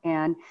now.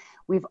 And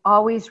we've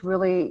always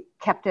really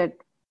kept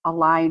it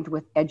aligned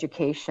with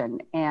education.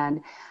 And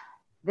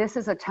this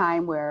is a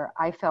time where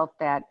I felt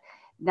that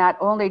not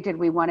only did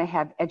we want to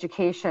have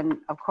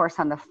education, of course,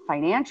 on the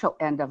financial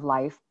end of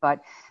life, but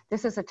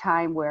this is a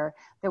time where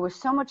there was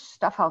so much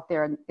stuff out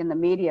there in the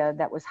media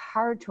that was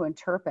hard to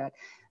interpret,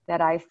 that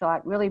I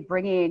thought really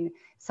bringing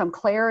some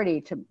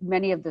clarity to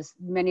many of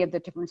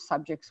the different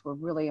subjects were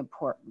really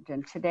important.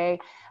 And today,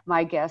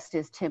 my guest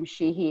is Tim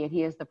Sheehy, and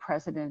he is the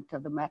president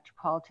of the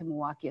Metropolitan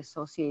Milwaukee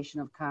Association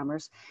of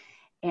Commerce.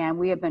 And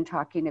we have been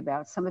talking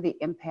about some of the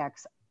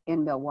impacts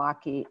in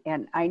Milwaukee.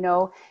 And I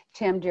know,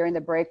 Tim, during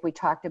the break, we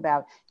talked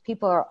about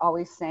people are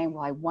always saying,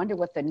 well, I wonder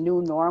what the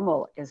new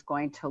normal is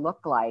going to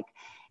look like.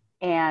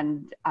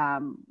 And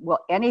will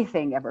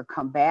anything ever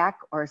come back,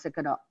 or is it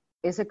going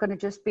to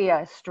just be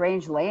a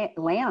strange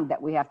land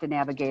that we have to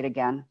navigate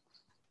again?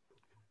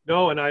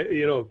 No,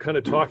 and kind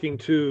of talking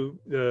to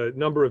the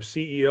number of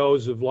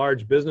CEOs of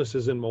large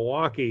businesses in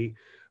Milwaukee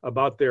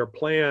about their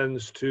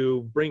plans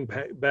to bring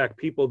back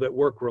people that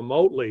work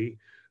remotely.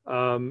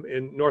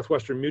 And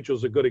Northwestern Mutual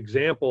is a good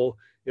example.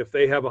 If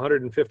they have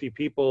 150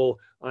 people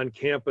on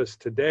campus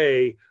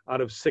today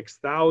out of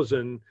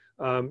 6,000,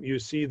 you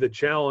see the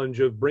challenge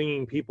of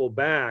bringing people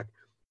back.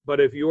 But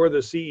if you're the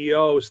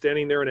CEO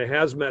standing there in a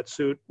hazmat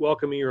suit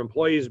welcoming your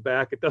employees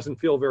back, it doesn't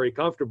feel very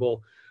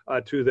comfortable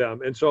to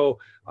them. And so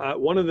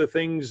one of the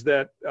things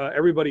that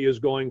everybody is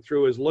going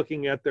through is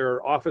looking at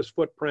their office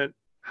footprint,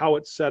 how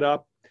it's set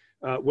up.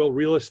 Will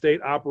real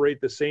estate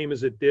operate the same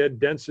as it did?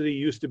 Density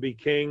used to be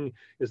king.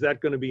 Is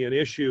that going to be an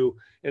issue?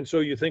 And so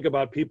you think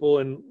about people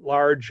in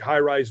large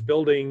high-rise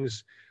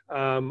buildings.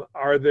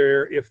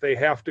 If they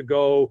have to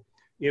go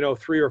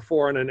 3 or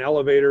 4 on an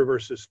elevator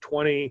versus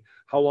 20,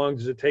 how long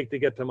does it take to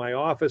get to my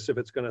office? If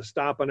it's going to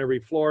stop on every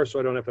floor so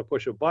I don't have to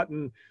push a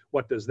button,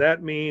 what does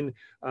that mean?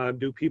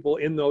 Do people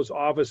in those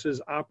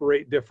offices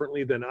operate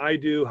differently than I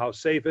do? How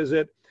safe is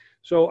it?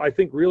 So I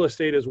think real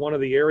estate is one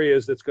of the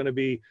areas that's going to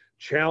be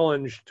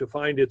challenged to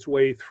find its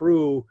way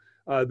through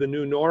the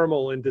new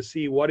normal and to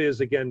see what is,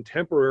 again,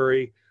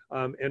 temporary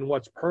and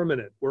what's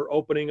permanent. We're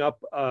opening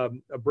up a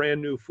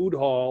brand new food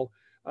hall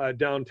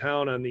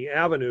downtown on the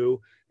Avenue,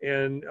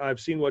 and I've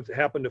seen what's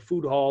happened to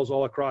food halls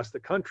all across the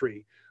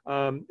country.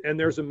 And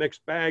there's a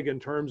mixed bag in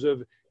terms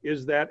of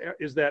is that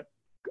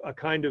a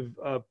kind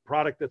of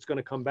product that's going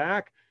to come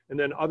back? And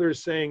then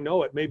others saying,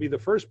 no, it may be the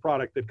first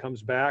product that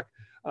comes back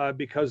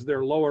because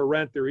they're lower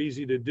rent, they're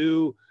easy to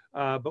do,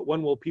 but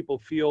when will people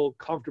feel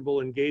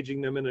comfortable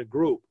engaging them in a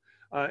group?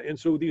 And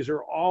so these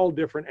are all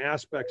different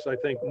aspects, I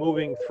think,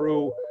 moving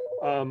through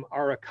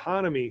our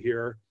economy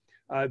here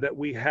that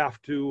we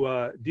have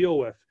to deal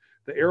with.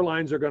 The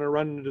airlines are going to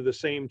run into the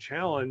same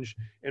challenge.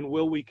 And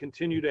will we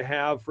continue to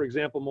have, for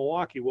example,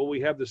 Milwaukee, will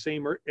we have the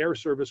same air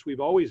service we've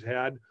always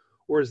had,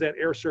 or is that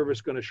air service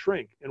going to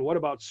shrink? And what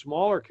about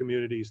smaller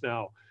communities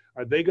now?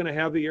 Are they going to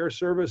have the air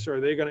service, or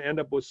are they going to end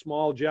up with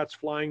small jets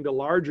flying to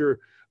larger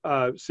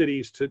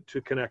cities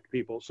to connect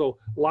people? So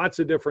lots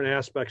of different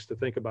aspects to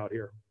think about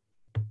here.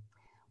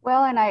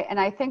 Well, and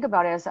I think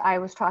about it, as I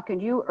was talking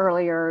to you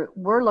earlier,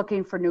 we're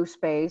looking for new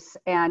space,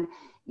 and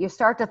you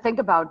start to think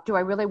about, do I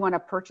really want to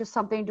purchase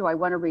something? Do I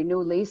want to renew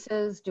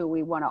leases? Do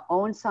we want to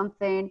own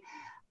something?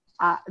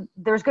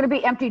 There's going to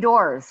be empty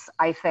doors,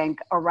 I think,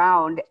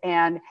 around,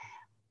 and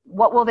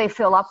what will they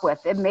fill up with?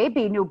 It may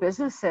be new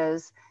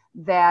businesses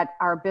that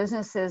are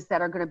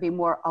going to be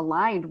more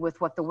aligned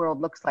with what the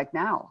world looks like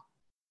now.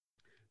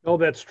 Oh,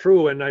 that's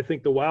true. And I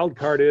think the wild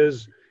card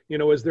is,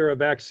 is there a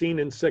vaccine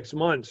in 6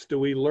 months? Do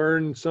we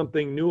learn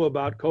something new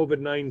about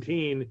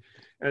COVID-19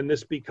 and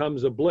this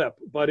becomes a blip?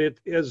 But it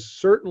has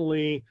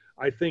certainly,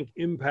 I think,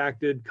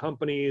 impacted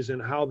companies and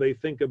how they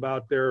think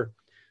about their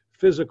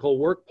physical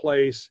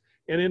workplace.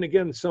 And in,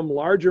 again, some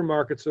larger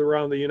markets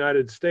around the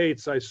United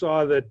States, I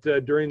saw that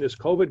during this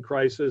COVID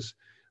crisis,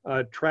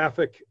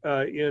 traffic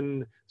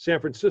in San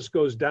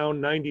Francisco is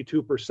down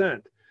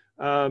 92%.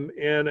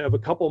 And of a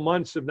couple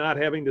months of not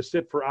having to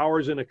sit for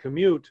hours in a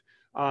commute,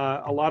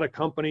 a lot of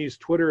companies,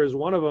 Twitter is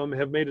one of them,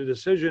 have made a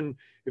decision,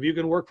 if you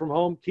can work from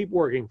home, keep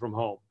working from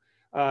home.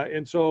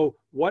 And so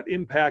what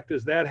impact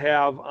does that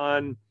have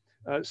on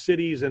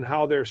cities and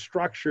how they're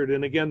structured?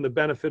 And again, the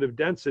benefit of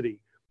density.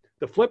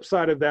 The flip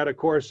side of that, of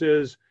course,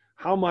 is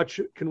how much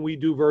can we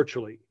do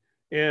virtually?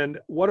 And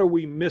what are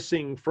we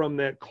missing from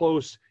that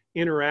close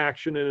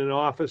interaction in an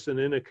office and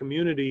in a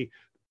community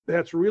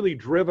that's really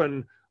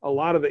driven a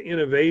lot of the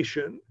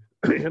innovation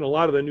and a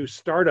lot of the new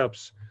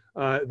startups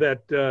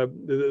that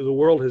the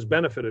world has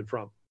benefited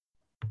from?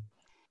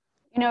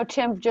 You know,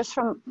 Tim, just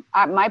from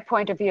my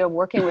point of view of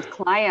working with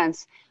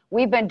clients,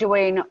 we've been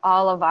doing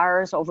all of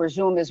ours over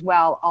Zoom as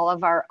well, all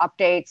of our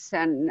updates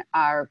and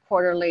our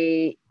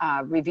quarterly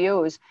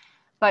reviews.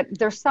 But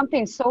there's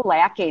something so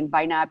lacking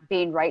by not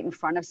being right in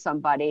front of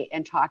somebody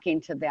and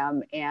talking to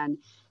them and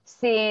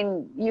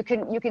seeing. You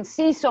can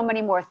see so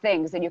many more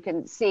things than you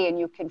can see, and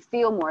you can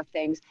feel more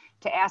things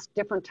to ask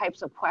different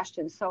types of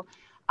questions. So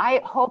I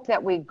hope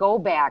that we go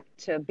back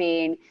to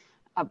being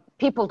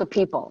people to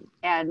people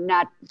and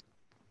not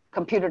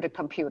computer to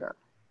computer.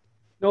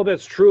 No,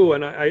 that's true.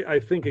 And I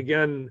think,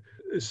 again,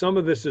 some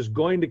of this is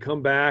going to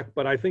come back,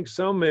 but I think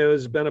some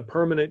has been a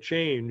permanent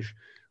change.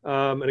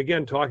 And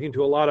again, talking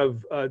to a lot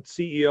of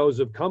CEOs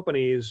of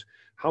companies,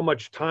 how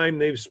much time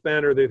they've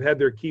spent or they've had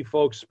their key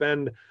folks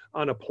spend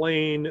on a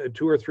plane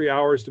 2 or 3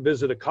 hours to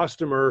visit a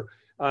customer.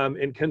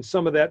 And can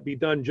some of that be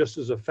done just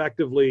as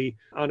effectively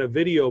on a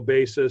video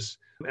basis?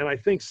 And I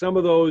think some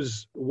of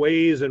those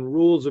ways and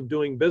rules of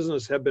doing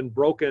business have been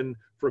broken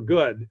for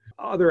good.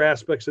 Other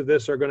aspects of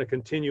this are going to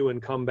continue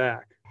and come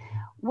back.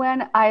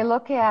 When I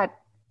look at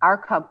our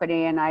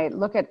company and I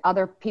look at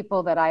other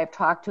people that I have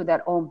talked to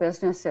that own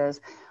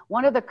businesses,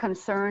 one of the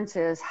concerns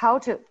is how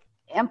to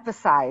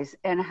emphasize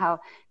and how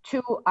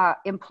to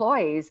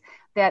employees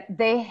that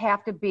they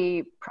have to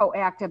be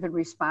proactive and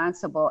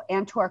responsible,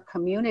 and to our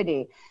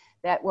community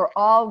that we're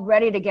all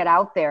ready to get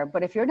out there.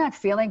 But if you're not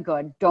feeling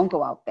good, don't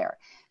go out there.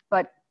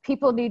 But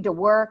people need to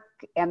work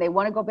and they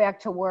want to go back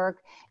to work,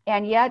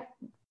 and yet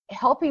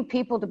helping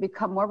people to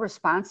become more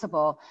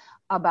responsible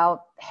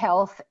about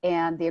health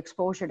and the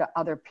exposure to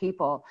other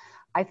people,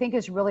 I think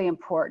is really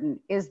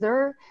important.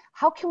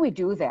 How can we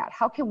do that?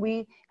 How can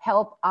we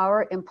help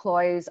our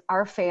employees,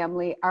 our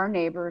family, our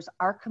neighbors,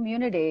 our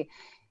community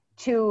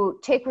to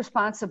take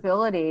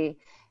responsibility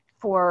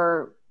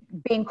for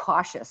being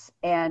cautious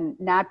and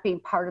not being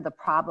part of the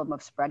problem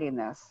of spreading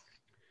this?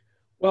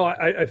 Well,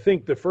 I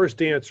think the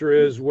first answer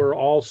is we're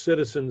all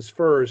citizens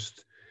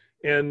first.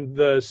 And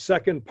the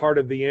second part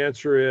of the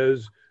answer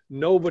is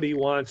nobody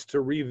wants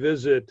to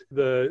revisit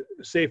the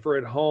safer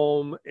at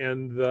home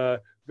and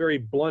the very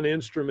blunt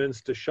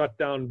instruments to shut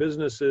down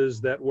businesses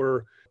that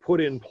were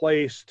put in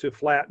place to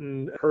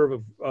flatten the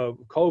curve of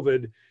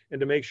COVID and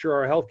to make sure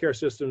our healthcare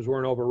systems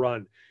weren't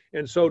overrun.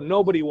 And so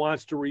nobody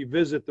wants to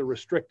revisit the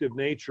restrictive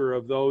nature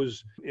of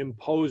those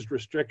imposed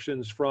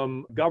restrictions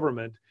from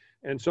government.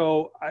 And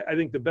so I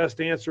think the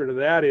best answer to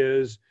that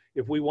is,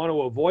 if we want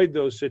to avoid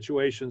those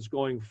situations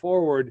going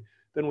forward,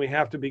 then we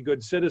have to be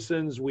good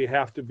citizens, we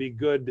have to be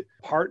good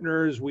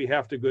partners, we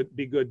have to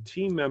be good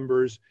team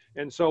members.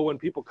 And so when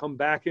people come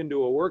back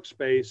into a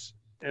workspace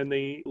and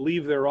they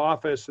leave their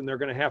office and they're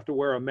going to have to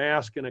wear a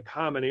mask in a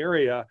common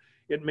area,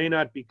 it may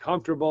not be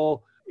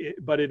comfortable,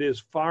 but it is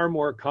far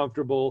more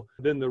comfortable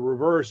than the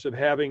reverse of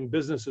having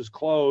businesses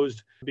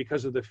closed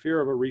because of the fear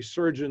of a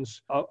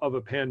resurgence of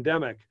a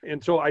pandemic.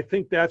 And so I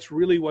think that's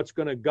really what's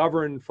going to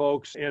govern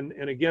folks. And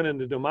again, in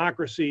the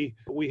democracy,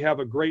 we have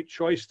a great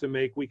choice to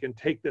make. We can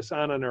take this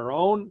on our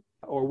own,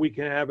 or we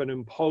can have it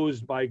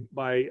imposed by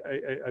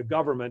a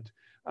government.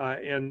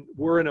 And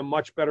we're in a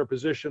much better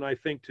position, I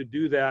think, to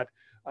do that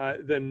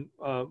than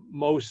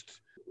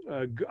most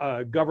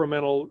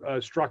governmental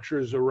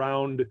structures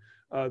around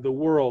the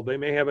world. They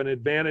may have an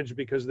advantage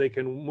because they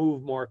can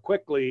move more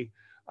quickly,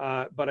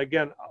 but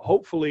again,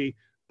 hopefully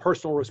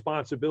personal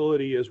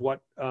responsibility is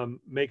what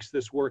makes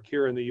this work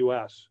here in the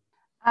U.S.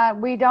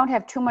 We don't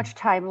have too much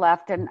time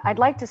left, and I'd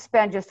like to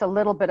spend just a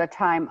little bit of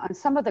time on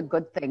some of the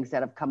good things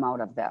that have come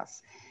out of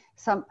this.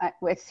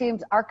 It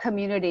seems our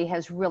community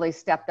has really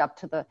stepped up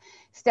to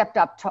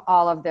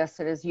all of this.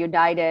 It is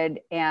united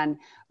and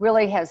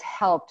really has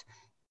helped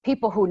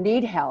people who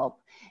need help.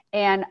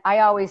 And I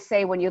always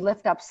say, when you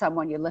lift up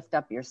someone, you lift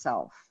up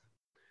yourself.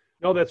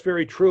 No, that's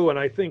very true. And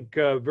I think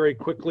very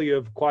quickly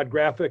of Quad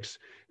Graphics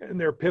and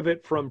their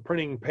pivot from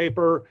printing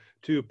paper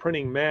to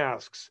printing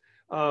masks.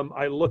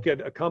 I look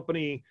at a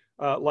company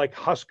like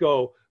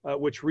Husco,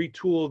 which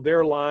retooled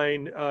their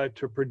line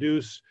to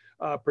produce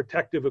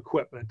protective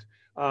equipment.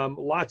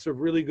 Lots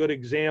of really good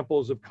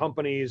examples of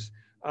companies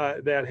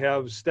that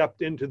have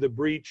stepped into the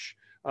breach.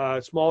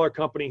 A smaller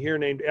company here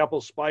named Apple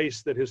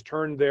Spice that has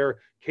turned their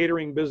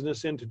catering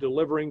business into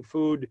delivering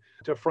food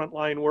to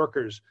frontline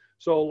workers.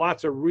 So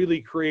lots of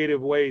really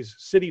creative ways.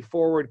 City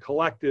Forward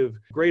Collective,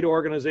 great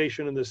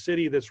organization in the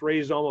city that's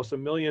raised almost $1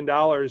 million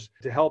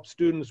to help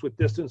students with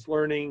distance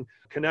learning,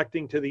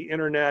 connecting to the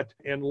internet,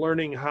 and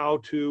learning how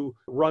to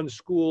run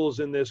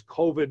schools in this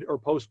COVID or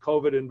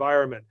post-COVID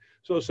environment.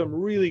 So some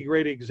really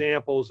great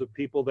examples of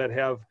people that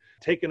have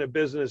taken a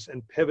business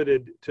and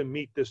pivoted to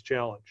meet this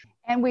challenge.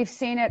 And we've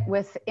seen it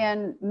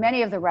within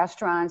many of the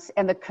restaurants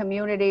and the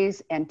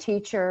communities and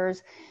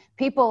teachers,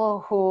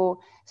 people who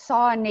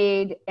saw a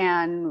need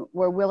and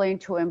were willing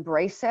to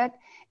embrace it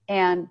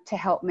and to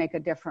help make a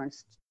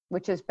difference,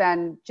 which has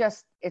been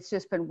it's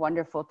just been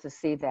wonderful to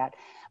see that.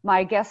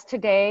 My guest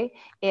today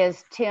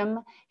is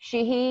Tim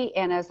Sheehy,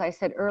 and as I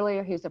said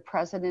earlier, he's the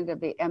president of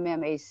the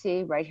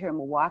MMAC right here in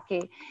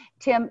Milwaukee.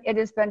 Tim, it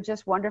has been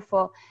just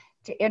wonderful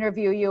to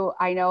interview you.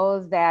 I know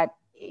that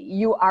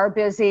you are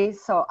busy,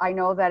 so I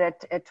know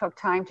that it took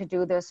time to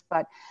do this,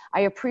 but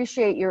I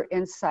appreciate your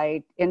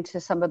insight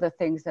into some of the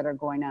things that are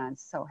going on.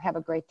 So have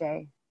a great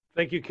day.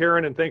 Thank you,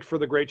 Karen, and thanks for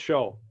the great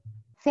show.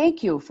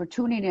 Thank you for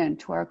tuning in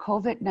to our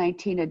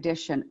COVID-19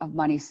 edition of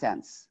Money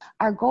Sense.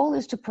 Our goal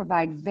is to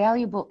provide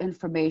valuable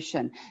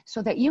information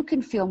so that you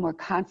can feel more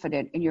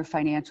confident in your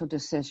financial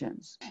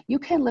decisions. You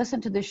can listen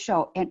to the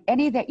show and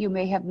any that you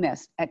may have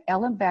missed at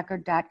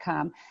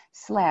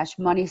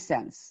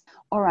ellenbecker.com/moneysense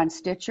or on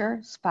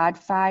Stitcher,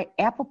 Spotify,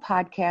 Apple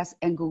Podcasts,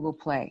 and Google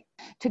Play.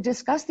 To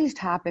discuss these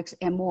topics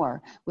and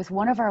more with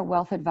one of our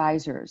wealth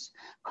advisors,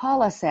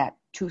 call us at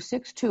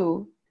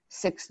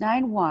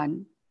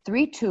 262-691-3200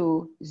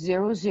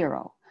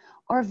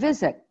 or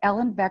visit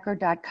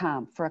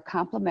ellenbecker.com for a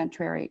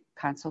complimentary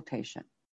consultation.